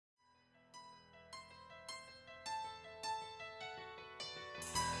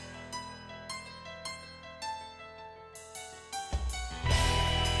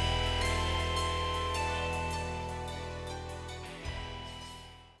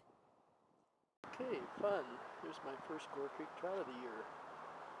Okay, fun. Here's my first Gore Creek trout of the year.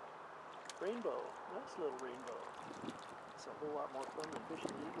 Rainbow. Nice little rainbow. It's a whole lot more fun than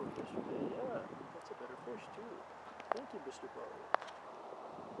fishing the eagle yesterday. Yeah, that's a better fish too. Thank you, Mr. Bow.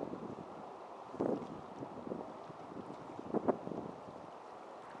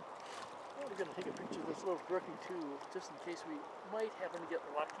 Well, we're going to take a picture of this little brookie too, just in case we might happen to get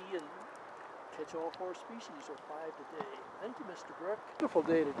lucky and catch all 4 species or 5 today. Thank you, Mr. Brook. Beautiful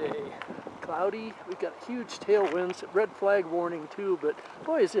day today. Cloudy. We've got huge tailwinds. Red flag warning too, but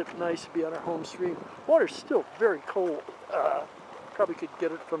boy is it nice to be on our home stream. Water's still very cold. Probably could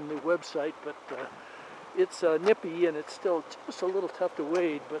get it from the website, but it's nippy and it's still just a little tough to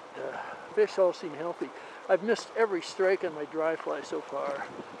wade, but fish all seem healthy. I've missed every strike on my dry fly so far,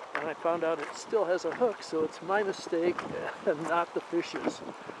 and I found out it still has a hook, so it's my mistake and not the fish's.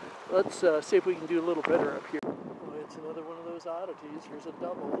 Let's see if we can do a little better up here. Oh, it's another one of those oddities. Here's a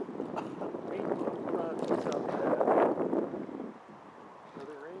double. Rainbow. What's up there?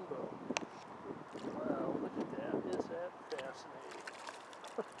 Another rainbow. Wow, look at that. Is that fascinating?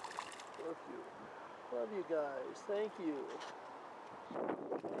 Love you guys. Thank you. Okay,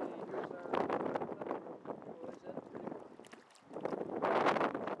 here's our boys. That's a pretty one.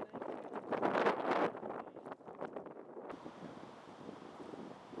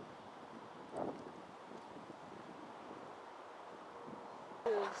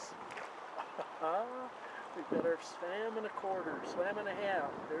 We've got our slam and a quarter, slam and a half.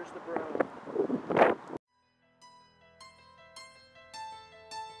 There's the brown.